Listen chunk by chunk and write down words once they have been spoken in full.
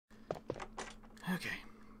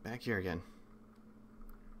back here again.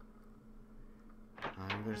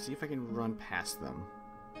 I'm going to see if I can run past them.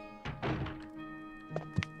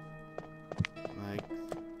 Like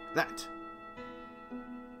that.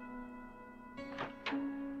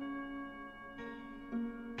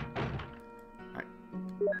 Alright.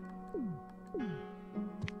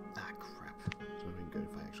 Ah, crap. This would have been good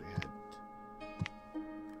if I actually had...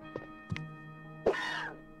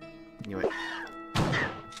 Anyway.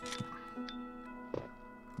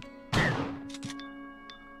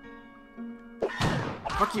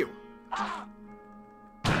 Fuck you!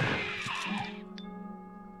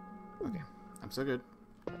 Okay, I'm so good.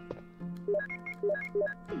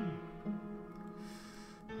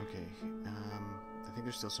 Okay, I think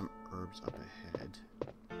there's still some herbs up ahead.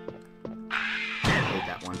 I hate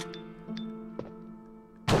that one.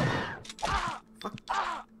 Fuck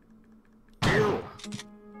you!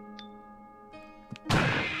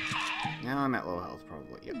 Now I'm at low health,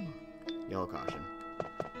 probably. Yep. Yellow caution.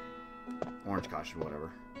 Orange caution,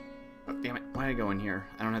 whatever. Oh, damn it. Why did I go in here?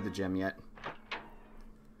 I don't have the gem yet.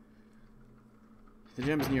 The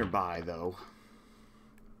gem's nearby, though.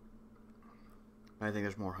 But I think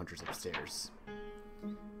there's more hunters upstairs. I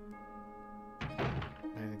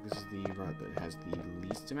think this is the route that has the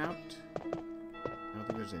least amount. I don't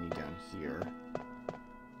think there's any down here.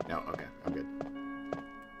 No, okay. I'm good.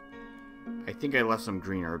 I think I left some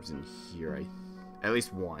green herbs in here. At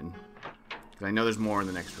least one. Because I know there's more in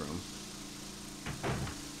the next room.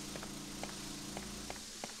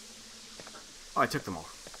 Oh, I took them all.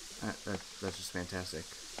 That's just fantastic.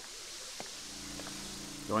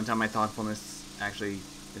 The one time my thoughtfulness actually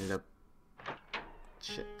ended up...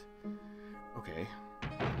 Shit. Okay.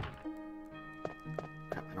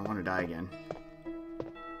 Crap, I don't want to die again.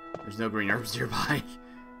 There's no green herbs nearby.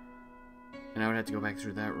 And I would have to go back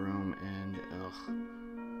through that room and... Ugh.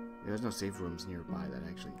 Yeah, there's no save rooms nearby that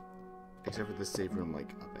actually... Except for this save room,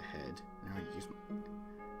 like, up ahead. Now I use...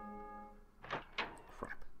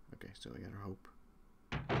 Crap. Okay, still I gotta hope.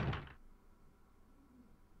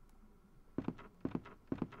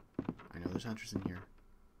 I know there's hunters in here.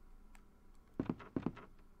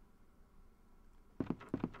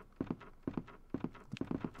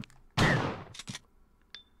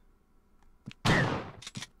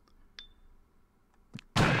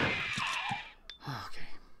 Okay.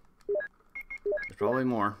 There's probably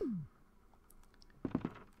more.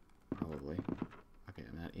 Probably. Okay,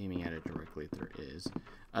 I'm not aiming at it directly if there is.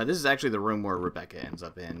 This is actually the room where Rebecca ends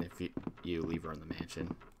up in if you leave her in the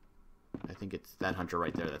mansion. I think it's that hunter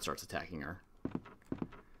right there that starts attacking her.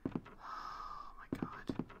 Oh my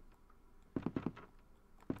god.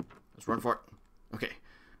 Let's run for it. Okay.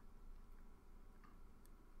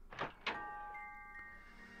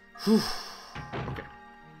 Whew. Okay.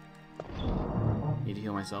 Need to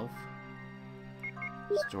heal myself.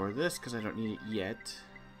 Store this because I don't need it yet.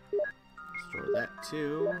 Store that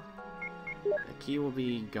too. The key will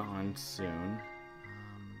be gone soon.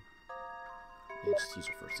 Yeah, just use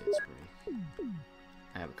a first aid spray.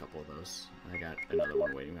 I have a couple of those. I got another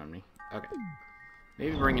one waiting on me. Okay.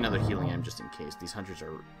 Maybe bring another healing item just in case. These hunters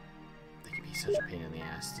are... They can be such a pain in the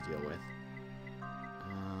ass to deal with.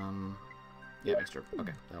 Yeah, mixture.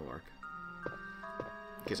 Okay, that'll work.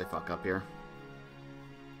 In case I fuck up here.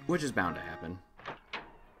 Which is bound to happen.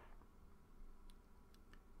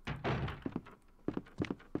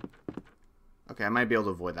 Okay, I might be able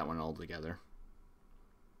to avoid that one altogether.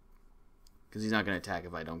 Because he's not going to attack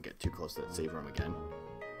if I don't get too close to that save room again.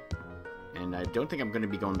 And I don't think I'm going to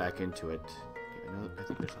be going back into it. Okay, I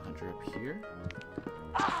think there's a hunter up here.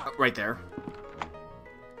 Oh, right there.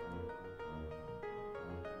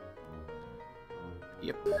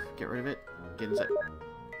 Yep, get rid of it. Get inside.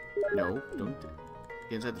 No, don't.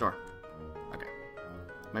 Get inside the door. Okay.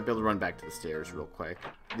 Might be able to run back to the stairs real quick.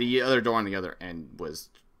 The other door on the other end was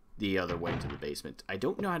the other way to the basement. I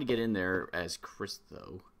don't know how to get in there as Chris,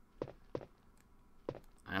 though.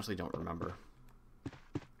 I honestly don't remember.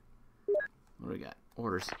 What do we got?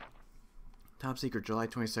 Orders. Top secret, July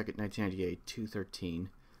 22nd, 1998, 2:13.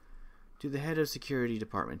 To the head of security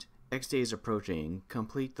department. X day is approaching.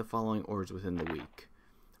 Complete the following orders within the week.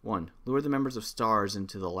 1. Lure the members of STARS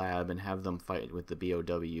into the lab and have them fight with the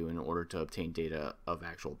BOW in order to obtain data of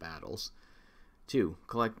actual battles. 2.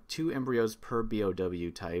 Collect 2 embryos per BOW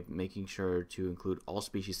type, making sure to include all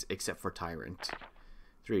species except for Tyrant.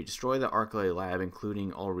 3. Destroy the Arclay lab,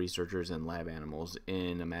 including all researchers and lab animals,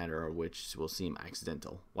 in a manner which will seem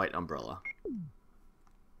accidental. White umbrella.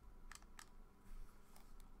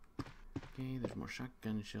 Okay, there's more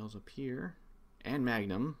shotgun shells up here. And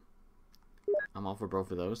Magnum. I'm all for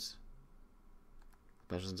both of those.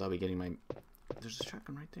 Especially since I'll be getting my... There's a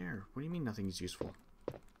shotgun right there. What do you mean nothing is useful?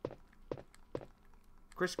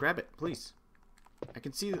 Chris, grab it, please. I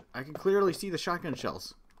can clearly see the shotgun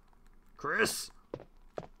shells. Chris!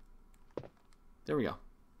 There we go.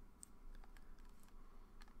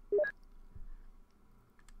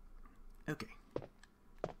 Okay.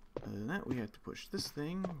 Other than that, we have to push this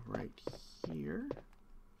thing right here.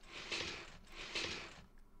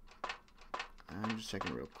 I'm just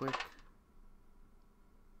checking real quick.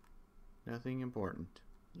 Nothing important.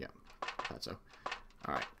 Yeah, thought so.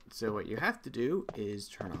 Alright, so what you have to do is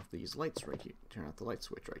turn off these lights right here. Turn off the light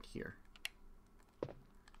switch right here.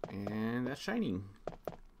 And that's shining.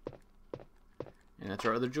 And that's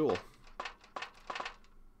our other jewel.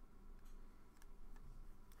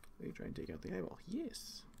 Let me try and take out the eyeball.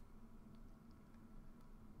 Yes.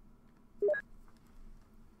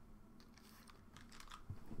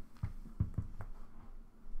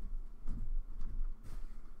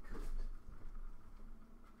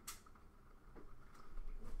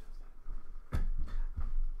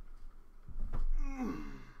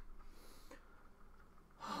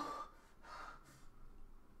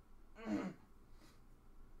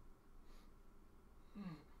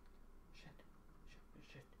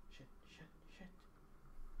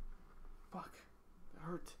 Fuck. That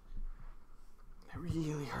hurt. That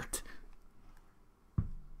really hurt.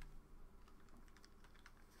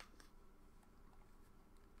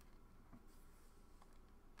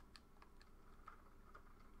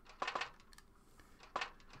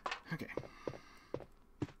 Okay.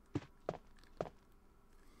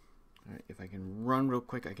 Alright, if I can run real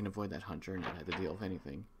quick, I can avoid that hunter and not have to deal with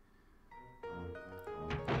anything.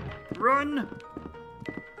 Run!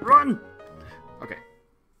 Run! Okay.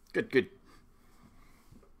 Good, good.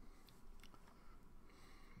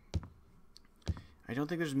 I don't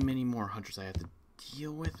think there's many more hunters I have to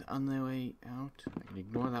deal with on the way out. I can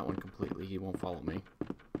ignore that one completely. He won't follow me.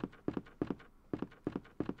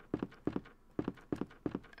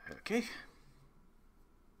 Okay.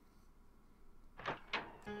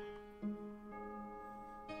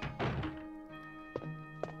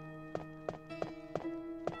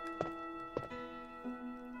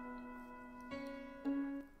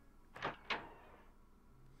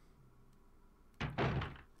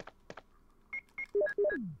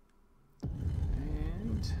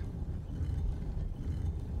 And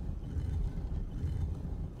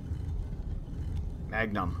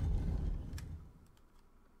Magnum.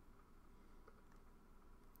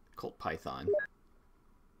 Colt Python.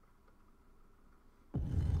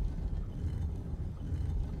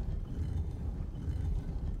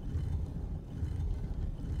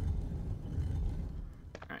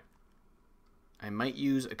 Alright. I might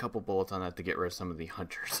use a couple bullets on that to get rid of some of the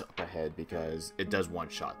hunters up ahead because it does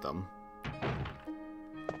one-shot them.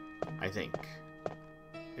 I think.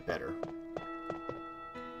 It better.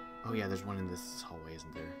 Oh yeah, there's one in this hallway,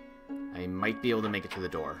 isn't there? I might be able to make it to the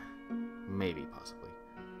door. Maybe, possibly.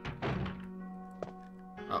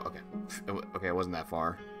 Oh, okay. Okay, it wasn't that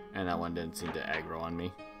far. And that one didn't seem to aggro on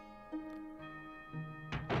me.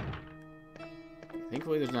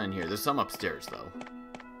 Thankfully there's none here. There's some upstairs, though.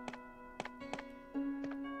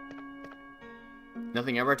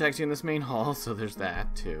 Nothing ever attacks you in this main hall, so there's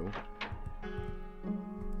that, too.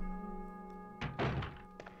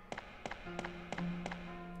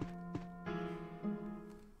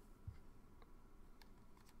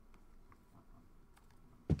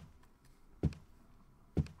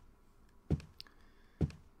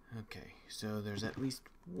 Okay, so there's at least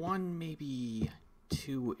one, maybe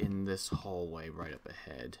two in this hallway right up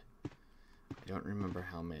ahead. I don't remember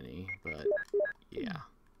how many, but yeah.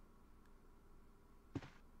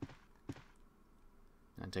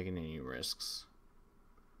 Not taking any risks.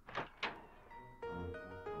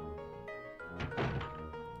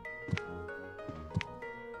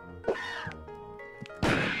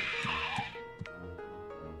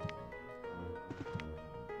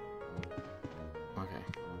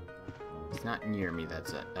 It's not near me,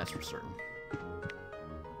 that's for certain.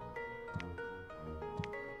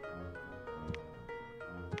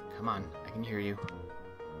 Come on, I can hear you.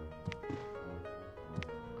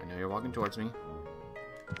 I know you're walking towards me.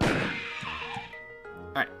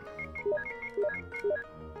 Alright.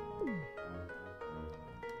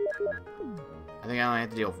 I think I only have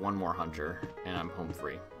to deal with one more hunter, and I'm home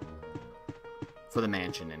free. For the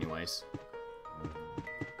mansion, anyways.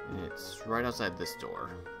 And it's right outside this door.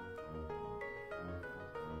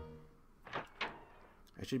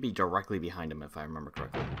 I should be directly behind him if I remember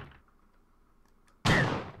correctly.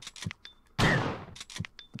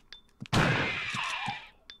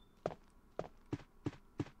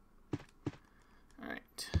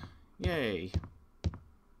 Alright. Yay.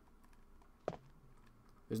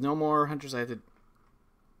 There's no more hunters I have to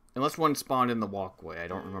Unless one spawned in the walkway. I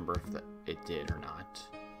don't remember if it did or not.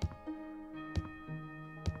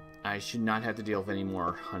 I should not have to deal with any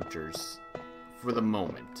more hunters for the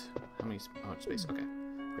moment. How many space? Okay.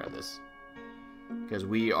 Grab this. Because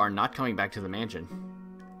we are not coming back to the mansion.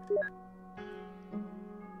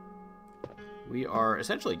 We are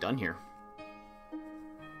essentially done here.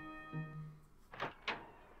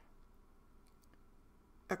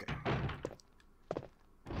 Okay.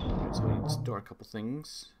 So we need to store a couple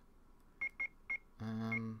things.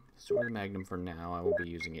 Store the Magnum for now. I won't be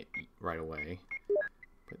using it right away.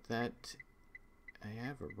 But that... I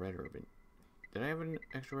have a red herb in... Did I have an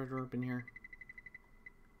extra red herb in here?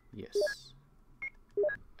 Yes.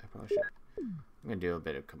 I probably should... I'm going to do a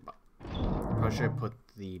bit of combine. Probably should put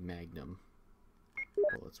the Magnum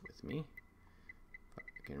bullets with me. But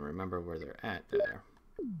I can remember where they're at. There.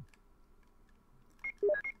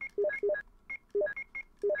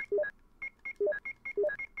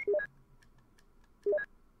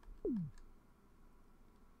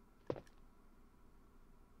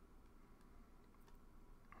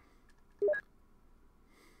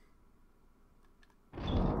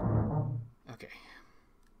 Okay.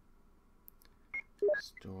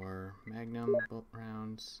 Store Magnum bolt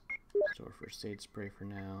rounds. Store first aid spray for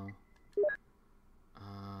now.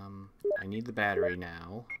 I need the battery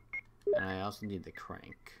now, and I also need the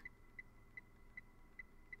crank.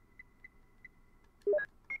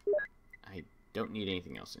 I don't need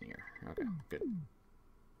anything else in here. Okay, good.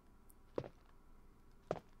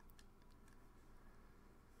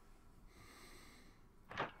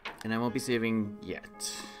 And I won't be saving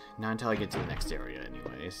yet. Not until I get to the next area,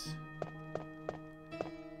 anyways.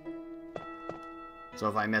 So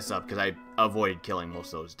if I mess up, because I avoided killing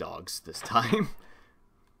most of those dogs this time.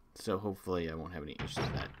 So hopefully I won't have any issues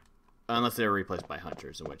with that. Unless they're replaced by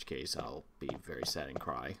hunters, in which case I'll be very sad and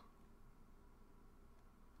cry.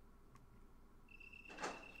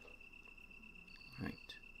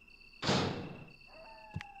 Right.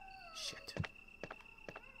 Shit.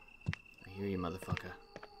 I hear you, motherfucker.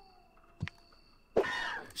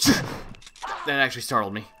 That actually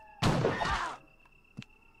startled me.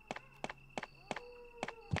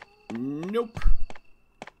 Nope.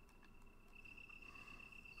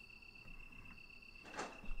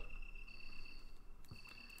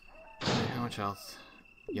 How much health?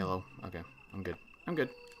 Yellow. Okay, I'm good. I'm good.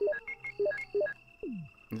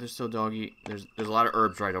 There's still doggy. There's a lot of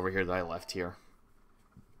herbs right over here that I left here.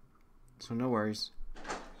 So no worries.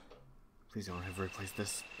 Please don't ever replace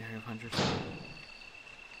this area of hunters.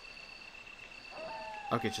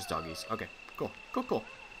 Okay, it's just doggies. Okay, cool. Cool, cool.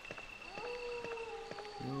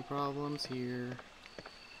 No problems here.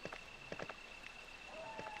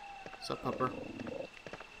 What's up, pupper?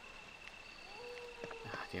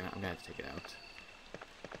 Ah, damn it, I'm gonna have to take it out.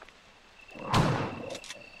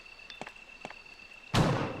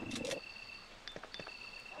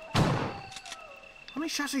 How many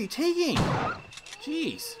shots are you taking?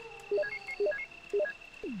 Jeez.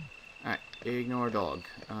 Alright, ignore dog.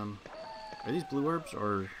 Are these blue herbs,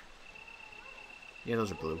 or... Yeah,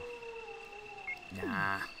 those are blue.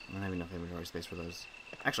 Nah, I don't have enough inventory space for those.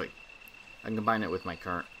 Actually, I can combine it with my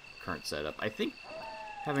current setup. I think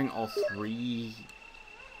having all three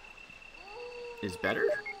is better.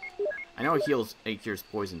 I know it cures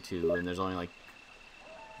poison too, and there's only like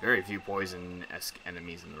very few poison-esque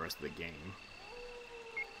enemies in the rest of the game.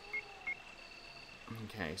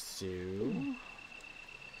 Okay, so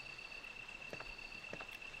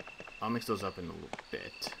I'll mix those up in a little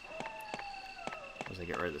bit as I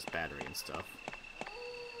get rid of this battery and stuff.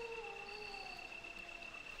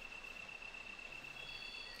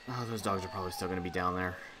 Oh, those dogs are probably still going to be down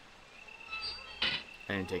there.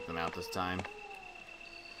 I didn't take them out this time.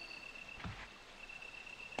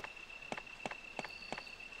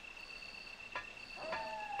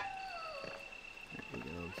 There we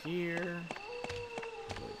go here.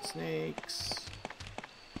 Avoid snakes.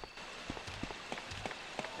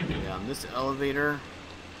 Down this elevator.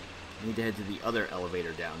 I need to head to the other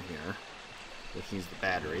elevator down here, which needs the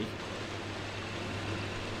battery.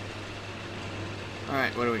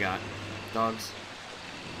 Alright, what do we got? Dogs?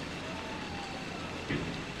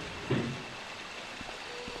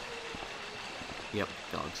 Yep,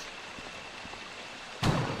 dogs.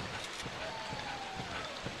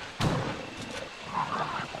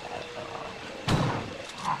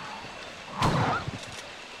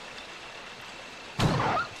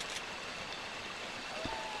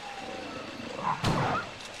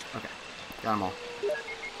 Okay, got them all.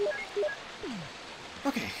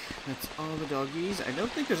 Okay, that's all the doggies. I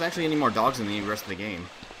don't think there's actually any more dogs in the rest of the game.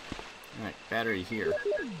 Alright, battery here.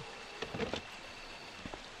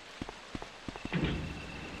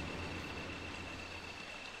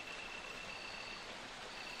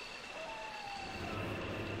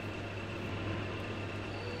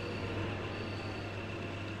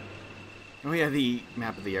 Oh yeah, the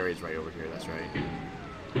map of the area is right over here, that's right.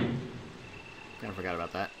 Kinda forgot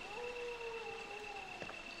about that.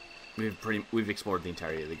 We've explored the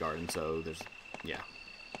entirety of the garden, so there's... yeah.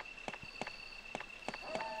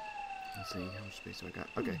 Let's see, how much space do I got?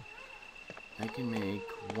 Okay. I can make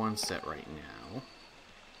one set right now.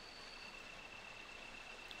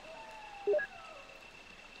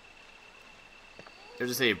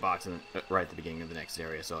 There's a save box right at the beginning of the next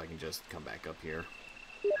area, so I can just come back up here.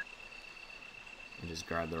 And just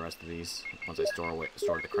grab the rest of these once I store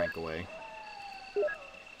the crank away.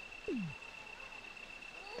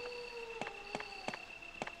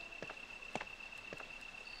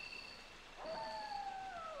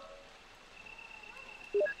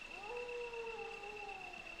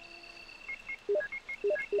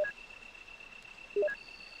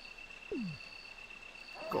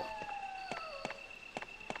 Cool.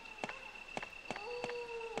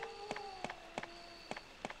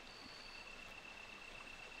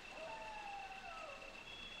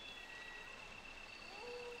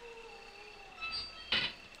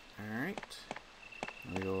 Alright.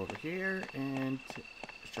 Let me go over here and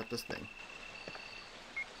shut this thing.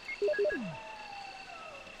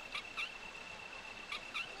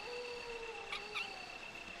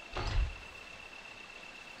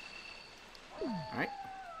 Alright.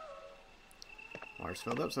 Water's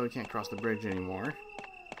filled up, so we can't cross the bridge anymore.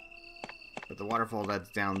 But the waterfall that's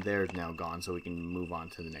down there is now gone, so we can move on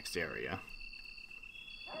to the next area.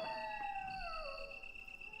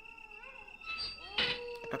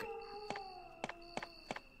 Okay.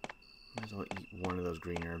 Might as well eat one of those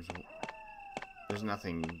green herbs. There's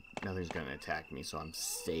nothing's gonna attack me, so I'm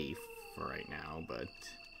safe for right now, but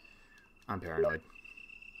I'm paranoid.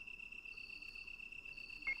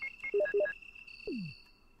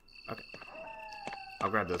 Okay. I'll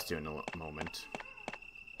grab those two in a moment.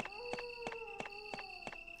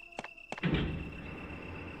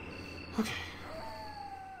 Okay.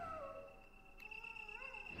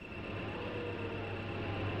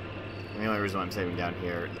 And the only reason why I'm saving down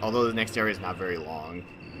here, although the next area is not very long,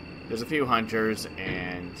 there's a few hunters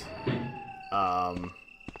and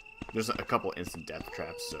there's a couple instant death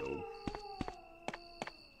traps, so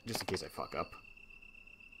just in case I fuck up.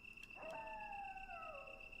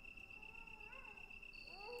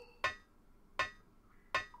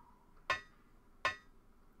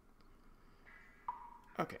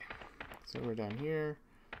 Okay, so we're down here.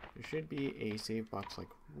 There should be a save box like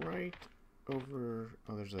right over...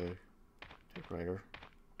 oh, there's a typewriter.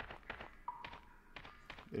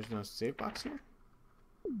 There's no save box here?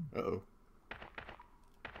 Uh-oh.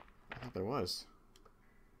 I thought there was.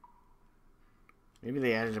 Maybe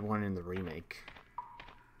they added one in the remake.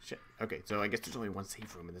 Shit. Okay, so I guess there's only one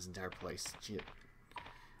save room in this entire place. Shit.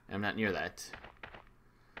 I'm not near that.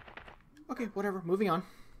 Okay, whatever. Moving on.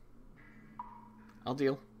 I'll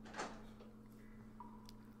deal.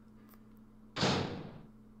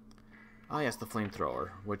 Ah, yes, the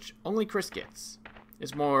flamethrower, which only Chris gets.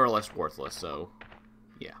 It's more or less worthless, so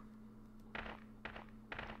yeah.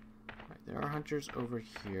 Right, there are hunters over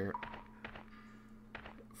here.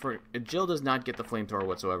 Jill does not get the flamethrower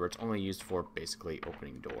whatsoever. It's only used for basically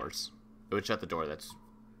opening doors. It would shut the door that's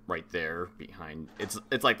right there behind. It's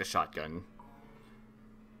like the shotgun.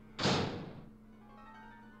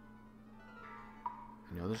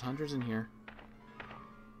 I know there's hunters in here.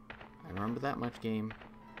 I remember that much, game.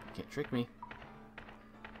 You can't trick me.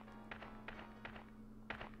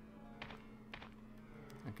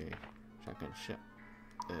 Okay, shotgun shell.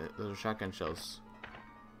 Those are shotgun shells.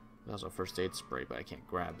 There's also a first aid spray, but I can't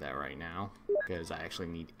grab that right now because I actually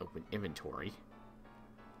need open inventory.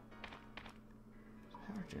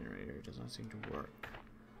 Power generator does not seem to work.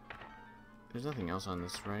 There's nothing else on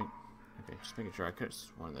this, right? Okay, just making sure. I could have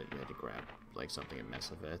sworn that you had to grab like something and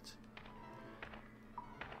mess with it.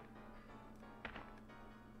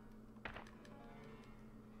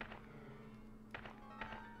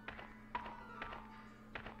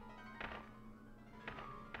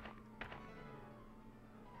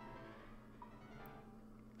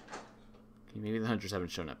 Okay, maybe the hunters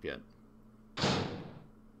haven't shown up yet.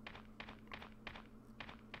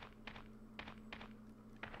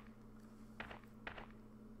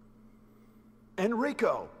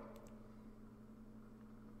 Enrico!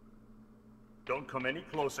 Don't come any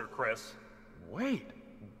closer, Chris. Wait,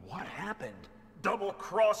 what happened? Double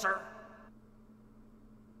crosser!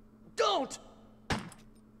 Don't!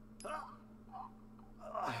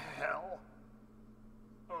 Hell.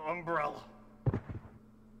 Umbrella.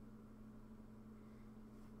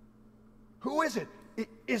 Who is it?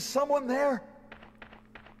 Is someone there?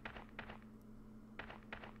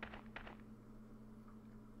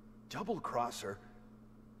 Double crosser?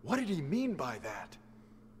 What did he mean by that?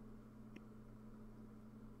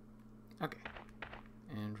 Okay.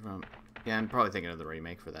 And from... Yeah, I'm probably thinking of the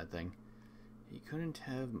remake for that thing. He couldn't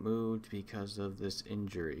have moved because of this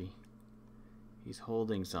injury. He's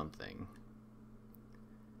holding something.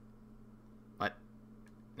 What?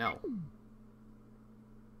 No.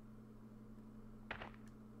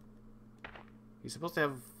 He's supposed to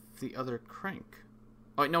have the other crank.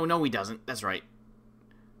 Oh, no, he doesn't. That's right.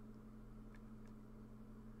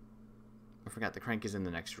 I forgot the crank is in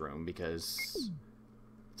the next room because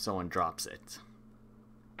someone drops it.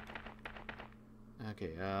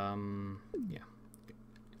 Okay, yeah.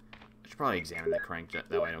 I should probably examine the crank,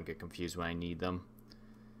 that way I don't get confused when I need them.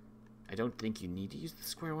 I don't think you need to use the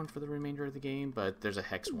square one for the remainder of the game, but there's a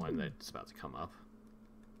hex one that's about to come up.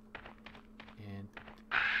 And...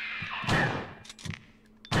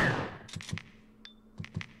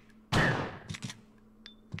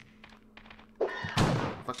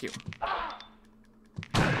 Fuck you.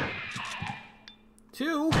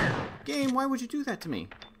 2? Game, why would you do that to me?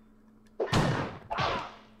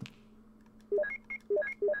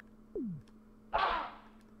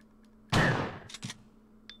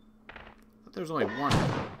 There's only one.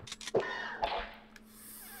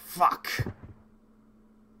 Fuck.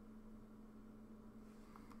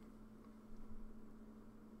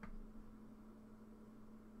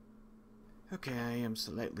 Okay, I am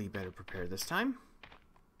slightly better prepared this time.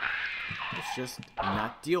 Let's just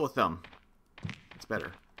not deal with them. It's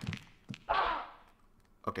better.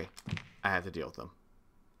 Okay, I have to deal with them.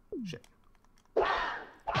 Shit.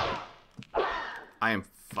 I am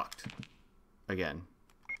fucked. Again.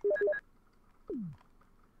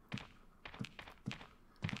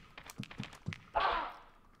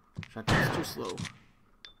 Shotgun's too slow.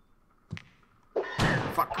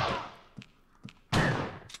 Fuck.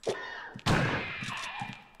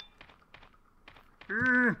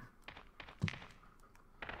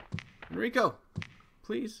 Enrico,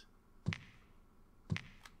 please.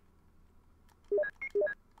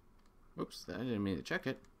 Oops, I didn't mean to check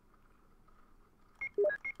it.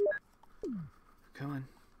 Come on.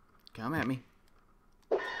 Come at me.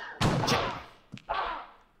 Shit.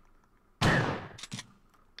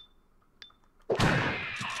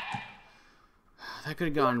 That could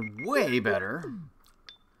have gone way better.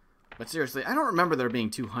 But seriously, I don't remember there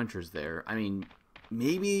being 2 hunters there. I mean,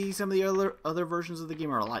 maybe some of the other versions of the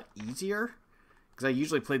game are a lot easier. Because I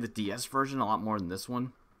usually play the DS version a lot more than this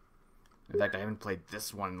one. In fact, I haven't played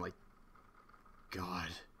this one in, like, God,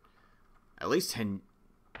 at least 10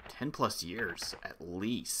 plus years, at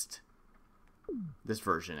least. This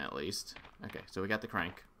version, at least. Okay, so we got the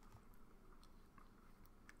crank.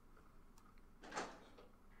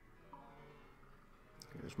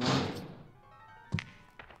 There's more hunters.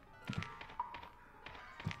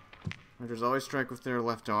 Hunters always strike with their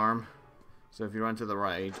left arm, so if you run to the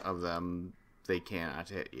right of them, they cannot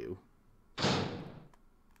hit you.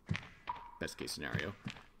 Best case scenario.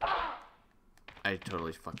 I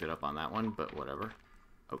totally fucked it up on that one, but whatever.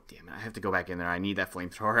 Oh, damn it. I have to go back in there. I need that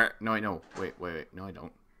flamethrower. No, I know. Wait. No, I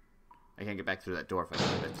don't. I can't get back through that door if I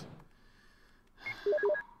leave it.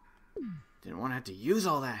 Didn't want to have to use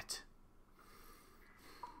all that.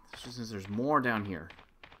 Especially since there's more down here.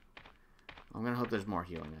 I'm going to hope there's more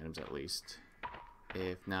healing items at least.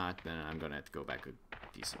 If not, then I'm going to have to go back a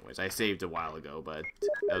decent ways. I saved a while ago, but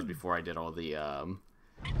that was before I did all the,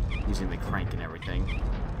 using the crank and everything.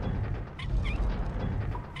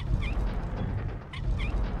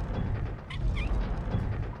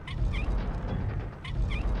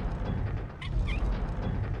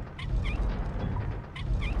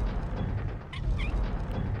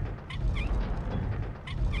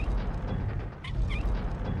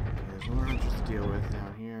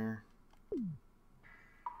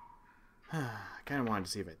 I kind of wanted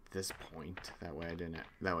to save at this point. That way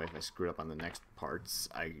if I screwed up on the next parts,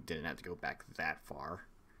 I didn't have to go back that far.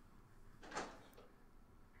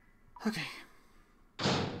 Okay.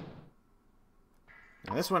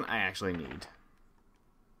 Now this one I actually need.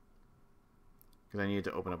 Because I needed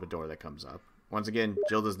to open up a door that comes up. Once again,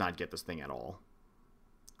 Jill does not get this thing at all.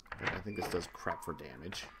 But I think this does crap for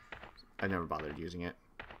damage. I never bothered using it.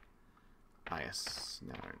 Ah, yes.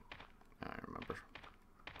 Now I remember.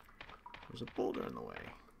 There's a boulder in the way.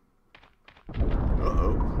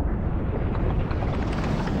 Uh-oh.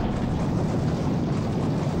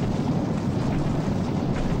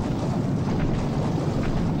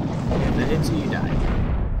 If it hits you, you die.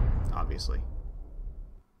 Obviously.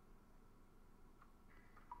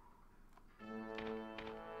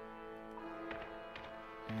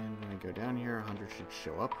 And when I go down here, 100 should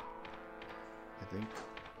show up. I think.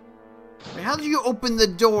 Wait, how did you open the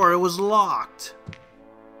door? It was locked.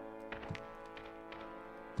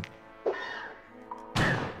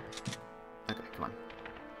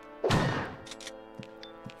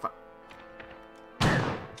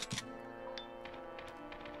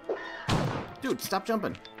 Dude, stop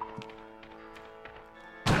jumping.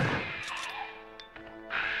 That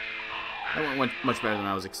went much better than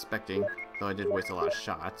I was expecting, though I did waste a lot of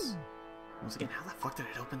shots. Once again, how the fuck did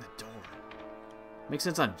it open the door? Makes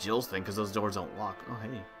sense on Jill's thing, because those doors don't lock. Oh,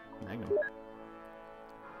 hey, Magnum.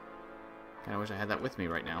 Kinda wish I had that with me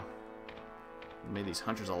right now. It made these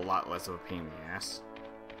hunters a lot less of a pain in the ass.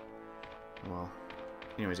 Well,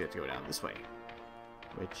 anyways, you have to go down this way.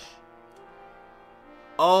 Which...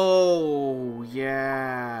 Oh,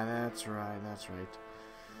 yeah, that's right, that's right.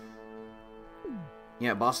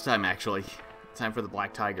 Yeah, boss time, actually. Time for the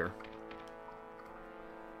Black Tiger.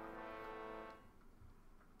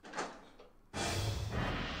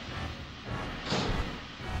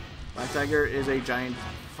 Black Tiger is a giant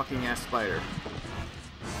fucking ass spider.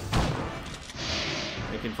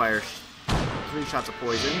 They can fire 3 shots of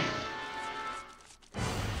poison.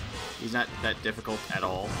 He's not that difficult at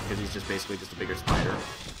all, because he's just basically just a bigger spider.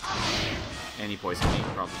 And he poisoned me,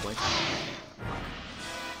 probably.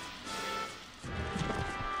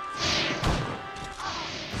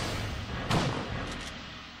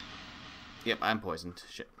 Yep, I'm poisoned.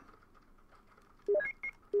 Shit.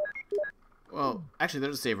 Well, actually,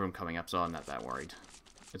 there's a save room coming up, so I'm not that worried.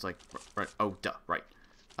 It's like, right, oh, duh, right.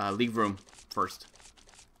 Leave room first.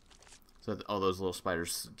 So that all those little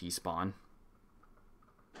spiders despawn.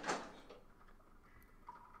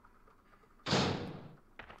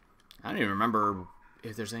 I don't even remember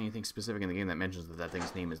if there's anything specific in the game that mentions that that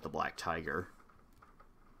thing's name is the Black Tiger.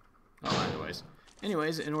 Oh,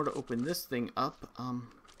 anyways, in order to open this thing up, can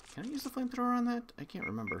I use the flamethrower on that? I can't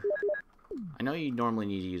remember. I know you normally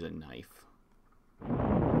need to use a knife.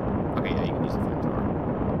 Okay, yeah, you can use the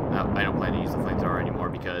flamethrower. No, I don't plan to use the flamethrower anymore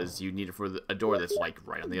because you need it for a door that's, like,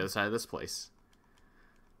 right on the other side of this place.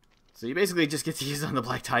 So you basically just get to use it on the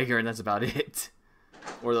Black Tiger, and that's about it.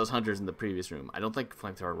 Or those hunters in the previous room. I don't think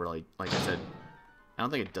flamethrower really, like I said, I don't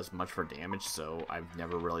think it does much for damage, so I've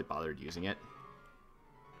never really bothered using it.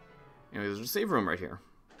 Anyway, there's a save room right here.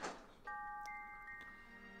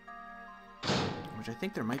 Which I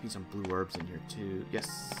think there might be some blue herbs in here too.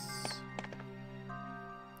 Yes.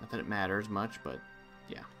 Not that it matters much, but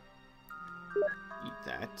yeah. Eat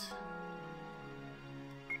that.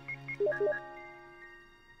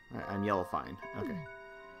 Alright, I'm yellow fine. Okay.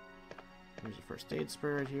 There's a first aid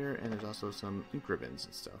spray right here, and there's also some ink ribbons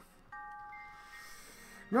and stuff.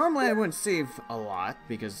 Normally I wouldn't save a lot,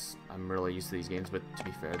 because I'm really used to these games, but to be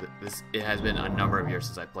fair, it has been a number of years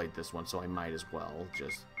since I played this one, so I might as well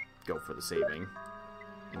just go for the saving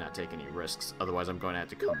and not take any risks. Otherwise I'm going to have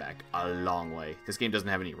to come back a long way. This game doesn't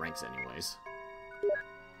have any ranks anyways.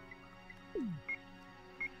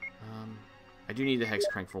 I do need the hex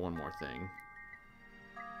crank for one more thing.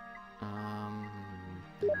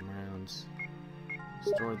 Rounds.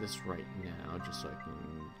 Store this right now, just so I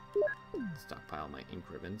can stockpile my ink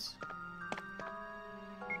ribbons.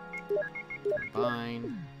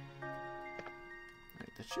 Combine.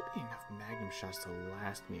 Alright, that should be enough magnum shots to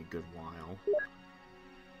last me a good while.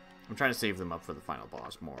 I'm trying to save them up for the final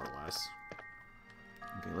boss, more or less.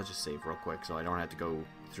 Okay, let's just save real quick so I don't have to go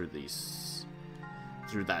through these...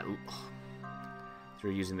 through that...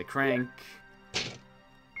 through using the crank.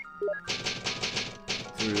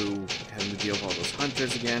 Through having to deal with all those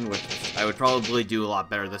hunters again, which I would probably do a lot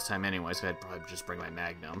better this time anyway, so I'd probably just bring my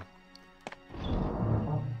magnum.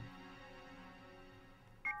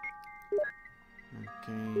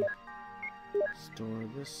 Okay. Store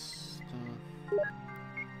this stuff.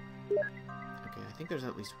 Okay, I think there's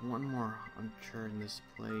at least one more hunter in this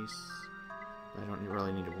place, but I don't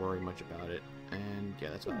really need to worry much about it. And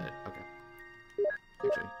yeah, that's about it. Okay.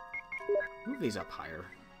 Actually, move these up higher.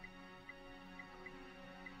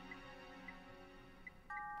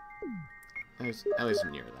 At least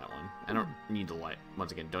near that one. I don't need the light.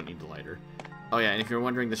 Once again, don't need the lighter. Oh yeah, and if you're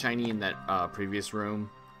wondering, the shiny in that previous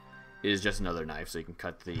room is just another knife, so you can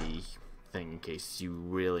cut the thing in case you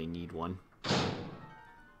really need one.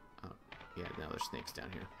 Oh, yeah, now there's snakes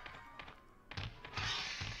down here.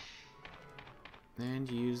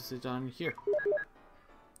 And use it on here.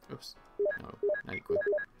 Oops. No, not equip.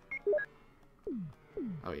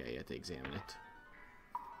 Oh yeah, you have to examine it.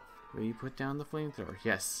 Will you put down the flamethrower?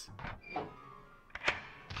 Yes.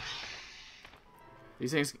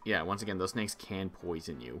 These things, yeah, once again, those snakes can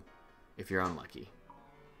poison you if you're unlucky.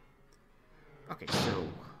 Okay, so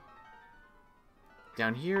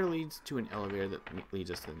down here leads to an elevator that leads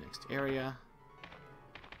us to the next area.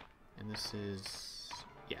 And this is,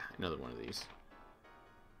 yeah, another one of these.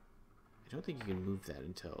 I don't think you can move that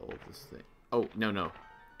until this thing. Oh, no.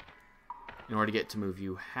 In order to get to move,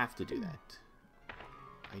 you have to do that.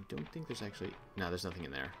 I don't think there's actually... No, there's nothing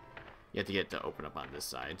in there. You have to get to open up on this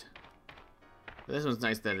side. But this one's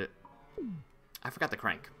nice that it... I forgot the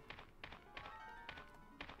crank.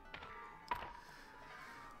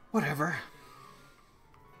 Whatever.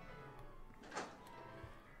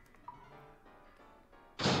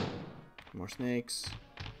 More snakes.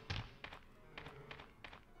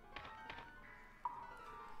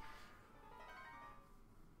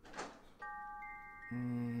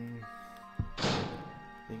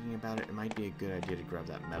 Thinking about it, it might be a good idea to grab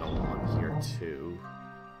that metal on here too.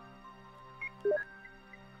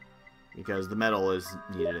 Because the metal is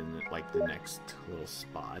needed in like the next little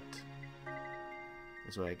spot.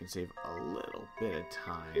 This way I can save a little bit of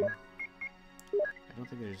time. I don't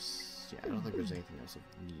think there's... yeah, I don't think there's anything else of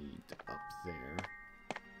need up there.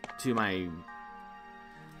 To my...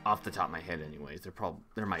 off the top of my head anyways,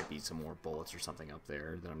 there might be some more bullets or something up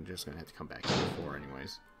there that I'm just going to have to come back here for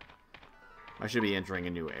anyways. I should be entering a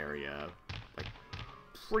new area, like,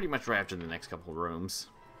 pretty much right after the next couple rooms.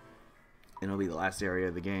 And it'll be the last area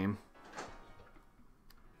of the game.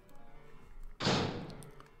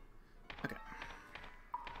 Okay.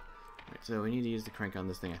 Right, so we need to use the crank on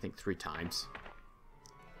this thing, I think 3 times.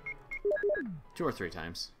 2 or 3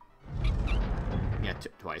 times. Yeah,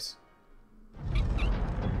 twice.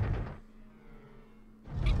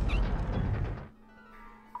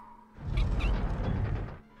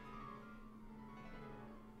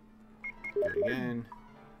 Do it again.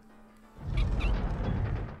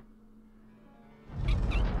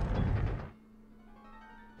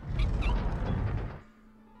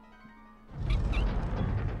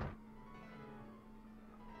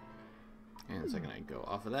 And the second I go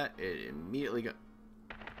off of that, it immediately go...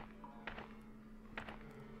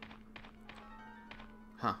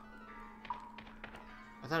 Huh.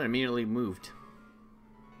 I thought it immediately moved.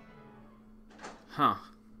 Huh.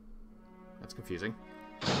 That's confusing.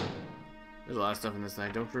 There's a lot of stuff in this that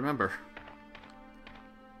I don't remember.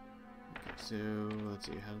 Okay, so let's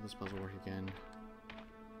see, how did this puzzle work again?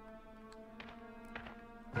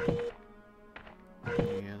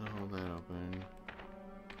 Yeah, to hold that open.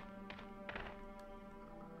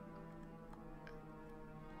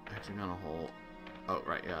 Actually, not a hole. Oh,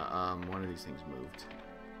 right, yeah, one of these things moved.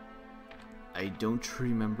 I don't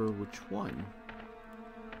remember which one.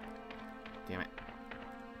 Damn it.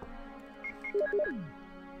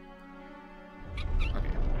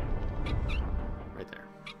 Okay. Right there.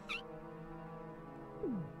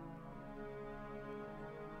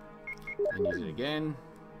 And use it again.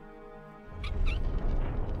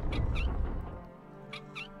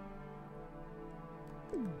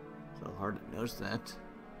 So hard to notice that.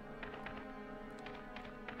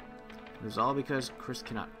 It was all because Chris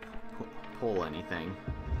cannot pull anything.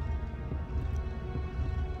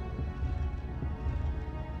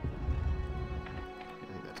 I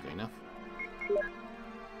think that's good enough.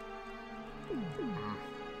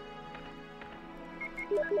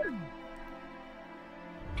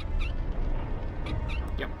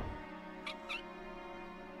 Yep.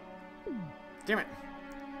 Damn it.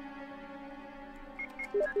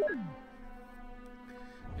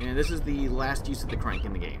 And this is the last use of the crank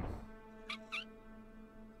in the game.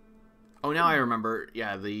 Oh, now I remember.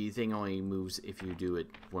 Yeah, the thing only moves if you do it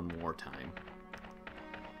one more time.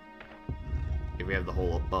 If we have the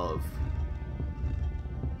hole above.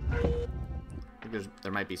 I think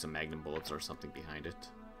there might be some magnum bullets or something behind it.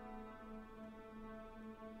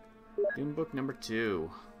 Doom book number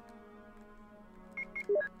 2.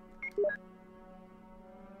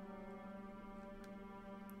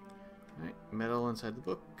 Alright, metal inside the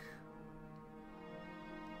book.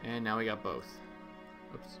 And now we got both.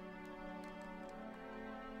 Oops.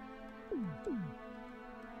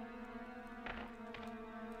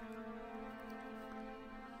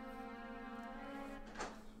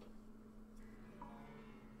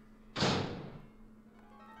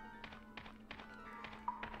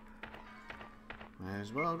 Might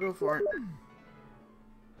as well go for it.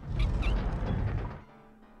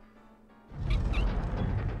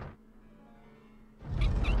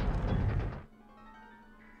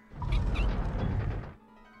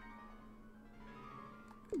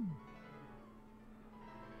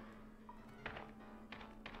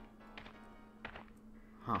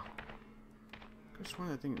 Huh. I just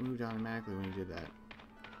wanted that thing moved automatically when you did that.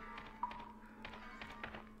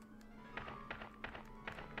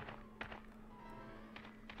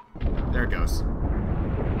 There it goes.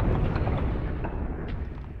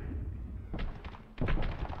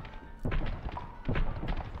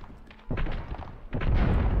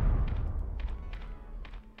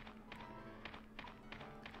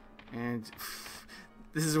 And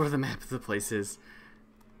this is where the map of the place is.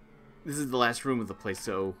 This is the last room of the place,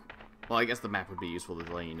 so... well, I guess the map would be useful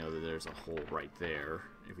to let you know that there's a hole right there.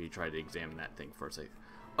 if you try to examine that thing for a second.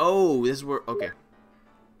 Oh, this is where... Okay.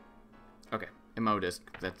 Okay. MO disc.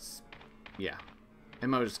 That's... Yeah.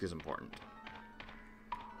 MO disc is important.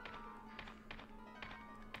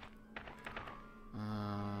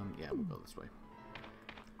 Yeah, we'll go this way.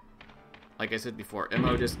 Like I said before,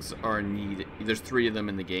 MO discs are a need. There's 3 of them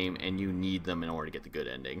in the game, and you need them in order to get the good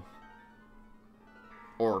ending.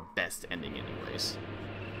 Or best ending, anyways.